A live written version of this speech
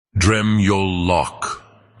Drem Yol Lok.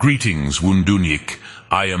 Greetings, Wundunik.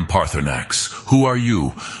 I am Paarthurnax. Who are you?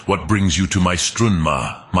 What brings you to my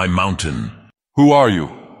Strunma, my mountain? Who are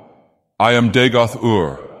you? I am Dagoth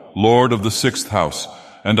Ur, Lord of the 6th House,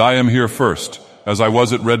 and I am here first, as I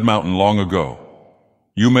was at Red Mountain long ago.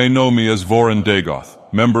 You may know me as Vorin Dagoth,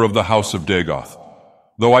 member of the House of Dagoth.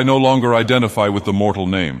 Though I no longer identify with the mortal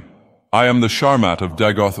name, I am the Sharmat of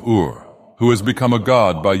Dagoth Ur, who has become a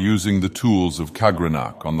god by using the tools of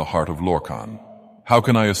Kagrenak on the heart of Lorkhan. How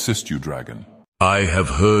can I assist you, dragon? I have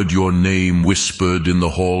heard your name whispered in the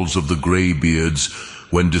halls of the Greybeards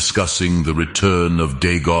when discussing the return of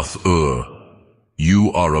Dagoth Ur.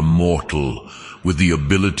 You are a mortal with the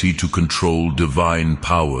ability to control divine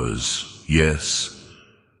powers, yes?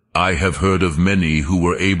 I have heard of many who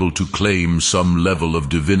were able to claim some level of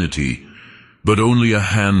divinity, but only a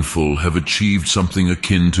handful have achieved something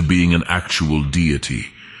akin to being an actual deity.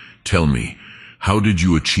 Tell me, how did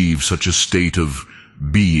you achieve such a state of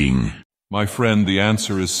being? My friend, the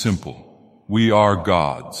answer is simple. We are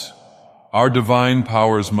gods. Our divine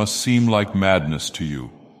powers must seem like madness to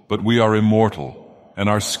you, but we are immortal, and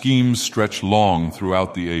our schemes stretch long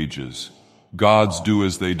throughout the ages. Gods do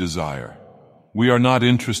as they desire. We are not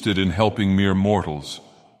interested in helping mere mortals.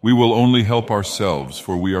 We will only help ourselves,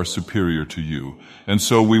 for we are superior to you, and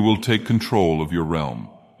so we will take control of your realm,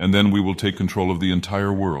 and then we will take control of the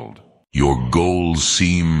entire world. Your goals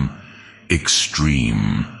seem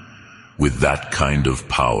extreme. With that kind of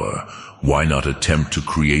power, why not attempt to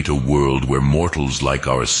create a world where mortals like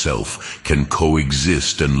ourselves can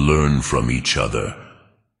coexist and learn from each other?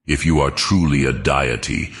 If you are truly a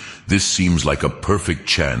deity, this seems like a perfect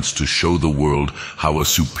chance to show the world how a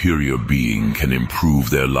superior being can improve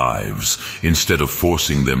their lives, instead of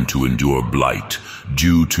forcing them to endure blight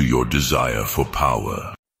due to your desire for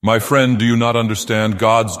power. My friend, do you not understand?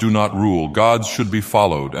 Gods do not rule. Gods should be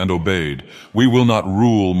followed and obeyed. We will not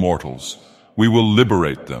rule mortals. We will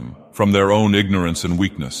liberate them from their own ignorance and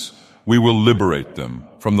weakness. We will liberate them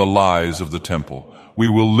from the lies of the temple. We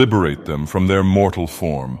will liberate them from their mortal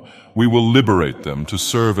form. We will liberate them to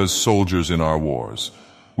serve as soldiers in our wars.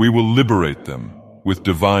 We will liberate them with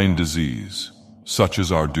divine disease. Such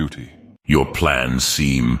is our duty. Your plans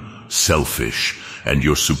seem selfish, and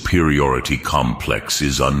your superiority complex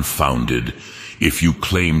is unfounded. If you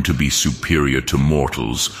claim to be superior to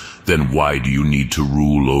mortals, then why do you need to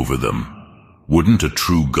rule over them? Wouldn't a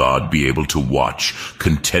true god be able to watch,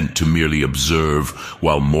 content to merely observe,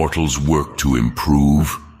 while mortals work to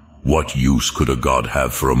improve? What use could a god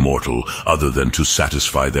have for a mortal other than to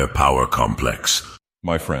satisfy their power complex?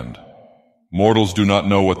 My friend, mortals do not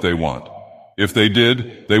know what they want. If they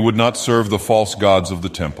did, they would not serve the false gods of the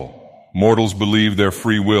temple. Mortals believe their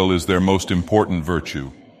free will is their most important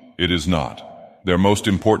virtue. It is not. Their most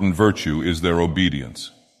important virtue is their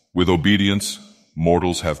obedience. With obedience,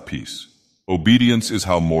 mortals have peace. Obedience is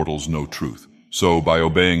how mortals know truth. So, by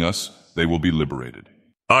obeying us, they will be liberated.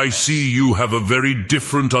 I see you have a very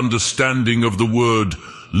different understanding of the word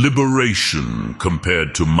liberation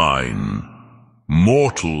compared to mine.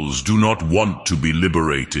 Mortals do not want to be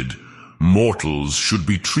liberated. Mortals should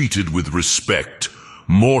be treated with respect.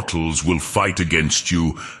 Mortals will fight against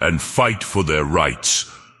you and fight for their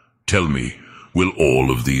rights. Tell me, will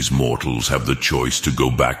all of these mortals have the choice to go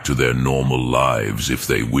back to their normal lives if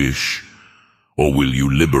they wish? Or will you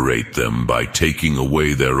liberate them by taking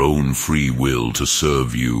away their own free will to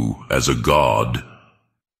serve you as a god?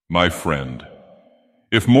 My friend,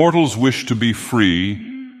 if mortals wish to be free,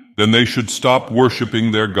 then they should stop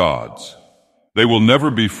worshipping their gods. They will never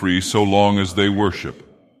be free so long as they worship.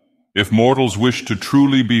 If mortals wish to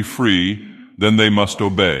truly be free, then they must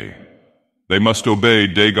obey. They must obey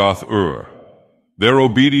Dagoth Ur. Their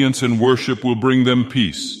obedience and worship will bring them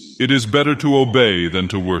peace. It is better to obey than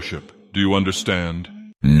to worship. Do you understand?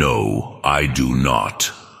 No, I do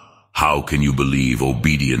not. How can you believe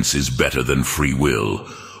obedience is better than free will?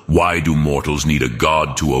 Why do mortals need a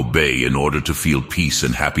god to obey in order to feel peace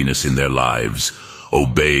and happiness in their lives?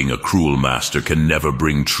 Obeying a cruel master can never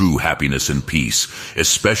bring true happiness and peace,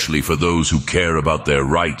 especially for those who care about their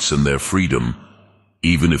rights and their freedom.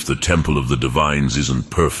 Even if the Temple of the Divines isn't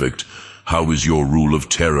perfect, how is your rule of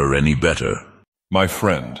terror any better? My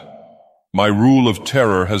friend, my rule of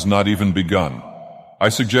terror has not even begun. I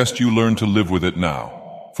suggest you learn to live with it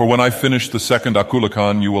now. For when I finish the second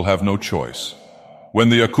Akulakan, you will have no choice. When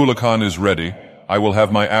the Akulakan is ready, I will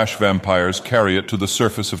have my ash vampires carry it to the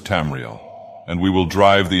surface of Tamriel, and we will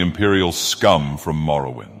drive the Imperial scum from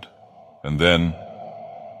Morrowind. And then,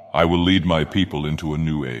 I will lead my people into a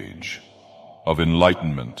new age of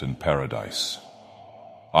enlightenment and paradise.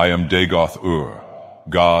 I am Dagoth Ur,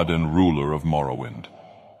 god and ruler of Morrowind,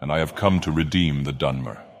 and I have come to redeem the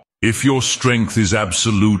Dunmer. If your strength is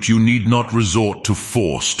absolute, you need not resort to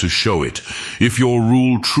force to show it. If your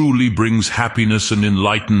rule truly brings happiness and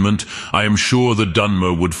enlightenment, I am sure the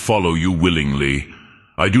Dunmer would follow you willingly.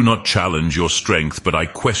 I do not challenge your strength, but I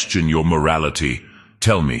question your morality.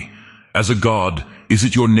 Tell me, as a god, is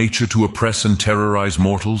it your nature to oppress and terrorize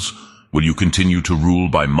mortals? Will you continue to rule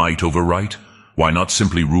by might over right? Why not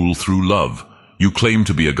simply rule through love? You claim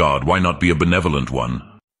to be a god, why not be a benevolent one?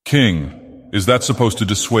 King, is that supposed to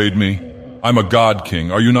dissuade me? I'm a god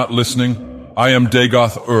king, are you not listening? I am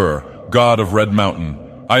Dagoth Ur, god of Red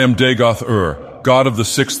Mountain. I am Dagoth Ur, god of the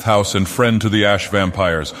sixth house and friend to the ash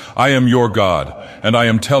vampires. I am your god, and I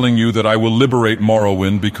am telling you that I will liberate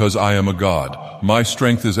Morrowind because I am a god. My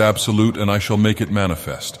strength is absolute, and I shall make it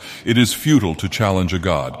manifest. It is futile to challenge a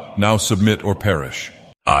god. Now submit or perish.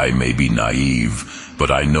 I may be naive,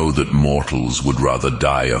 but I know that mortals would rather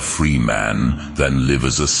die a free man than live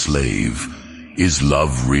as a slave. Is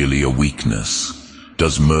love really a weakness?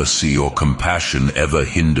 Does mercy or compassion ever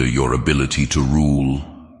hinder your ability to rule?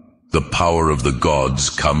 The power of the gods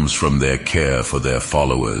comes from their care for their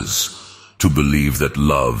followers. To believe that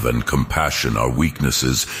love and compassion are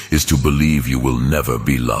weaknesses is to believe you will never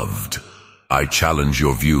be loved. I challenge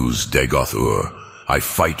your views, Dagoth Ur. I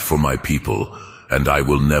fight for my people, and I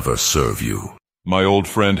will never serve you. My old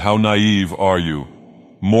friend, how naive are you?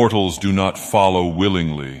 Mortals do not follow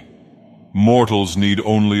willingly. Mortals need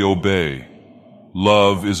only obey.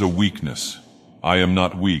 Love is a weakness. I am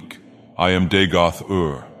not weak. I am Dagoth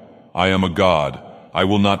Ur. I am a god. I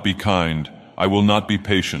will not be kind. I will not be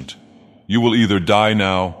patient. You will either die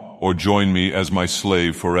now or join me as my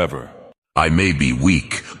slave forever. I may be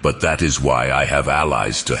weak, but that is why I have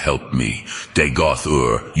allies to help me. Dagoth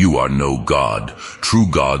Ur, you are no god. True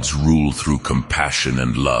gods rule through compassion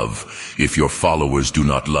and love. If your followers do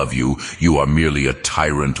not love you, you are merely a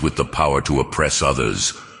tyrant with the power to oppress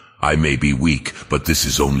others. I may be weak, but this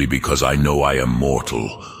is only because I know I am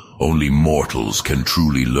mortal. Only mortals can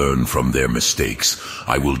truly learn from their mistakes.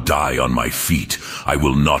 I will die on my feet. I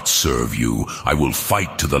will not serve you. I will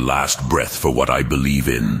fight to the last breath for what I believe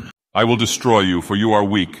in. I will destroy you, for you are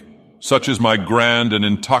weak. Such is my grand and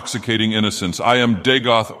intoxicating innocence. I am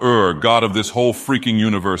Dagoth Ur, god of this whole freaking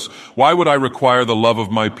universe. Why would I require the love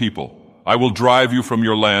of my people? I will drive you from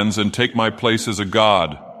your lands and take my place as a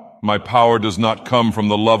god. My power does not come from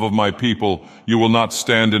the love of my people. You will not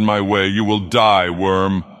stand in my way. You will die,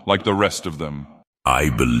 worm, like the rest of them. I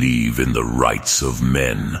believe in the rights of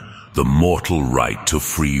men, the mortal right to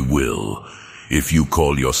free will. If you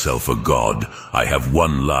call yourself a god, I have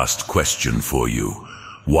one last question for you.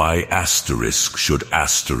 Why should I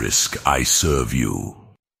serve you?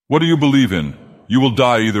 What do you believe in? You will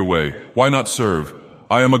die either way. Why not serve?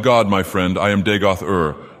 I am a god, my friend. I am Dagoth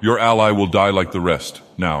Ur. Your ally will die like the rest.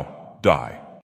 Now, die.